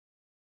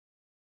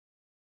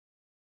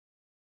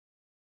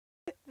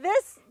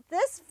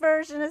This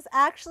version is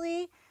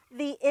actually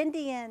the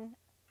Indian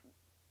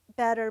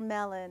Bitter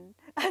Melon.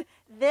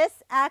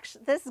 This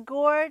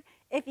gourd,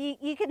 if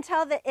you can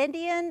tell the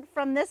Indian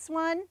from this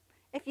one,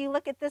 if you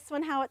look at this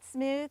one how it's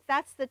smooth,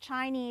 that's the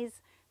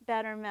Chinese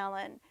Bitter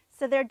Melon.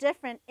 So they're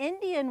different.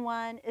 Indian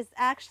one is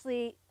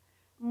actually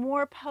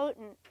more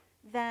potent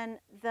than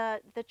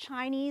the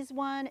Chinese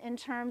one in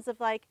terms of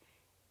like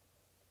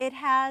it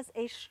has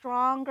a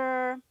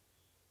stronger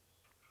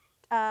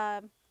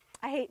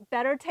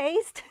better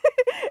taste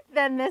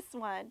than this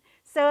one.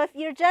 So if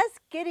you're just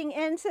getting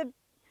into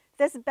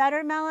this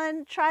Bitter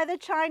Melon, try the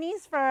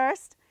Chinese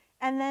first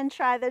and then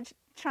try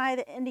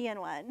the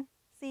Indian one.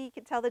 See, you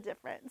can tell the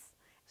difference.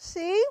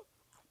 See?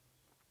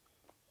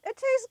 It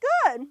tastes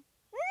good.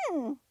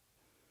 And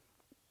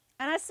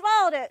I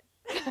swallowed it.